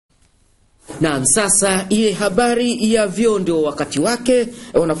Na sasa ile habari ya vyoo ndio wakati wake.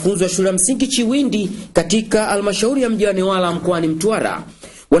 Wanafunzi wa shule ya msingi Chiwindi katika halmashauri ya mji wa Newala mkoani Mtwara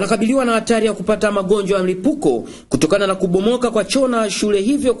wanakabiliwa na hatari ya kupata magonjwa ya mlipuko kutokana na kubomoka kwa choo na shule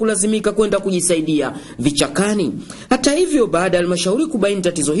hivyo kulazimika kwenda kujisaidia vichakani. Hata hivyo, baada ya halmashauri kubaini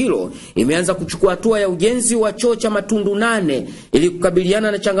tatizo hilo, imeanza kuchukua hatua ya ujenzi wa choo cha matundu 8 ili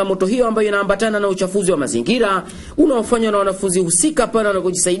kukabiliana na changamoto hiyo ambayo inaambatana na uchafuzi wa mazingira unaofanywa na wanafunzi husika pale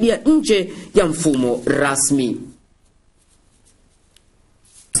wanapojisaidia nje ya mfumo rasmi.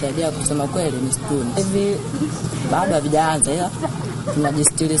 Saidia kusema kweli msituni. Hivi baada ya vijaanza ya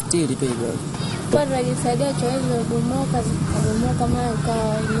tunajistiri hivyo. Kwa tunajisaidia choo hizo bomoka mara kwa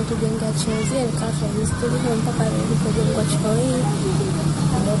mtujengea choo zile kafa jistiri mpaka ilipojengwa choo hii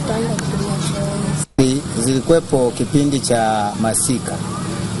ndio tutaanza kutumia choo. Zilikuwepo kipindi cha masika.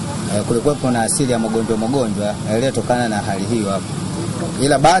 Kulikuwepo na asili ya magonjwa yaliyotokana na hali hiyo hapo.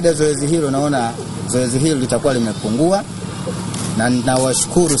 Ila baada ya zoezi hilo naona zoezi hilo litakuwa limepungua, na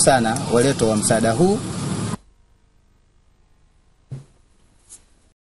ninawashukuru sana waleto wa msaada huu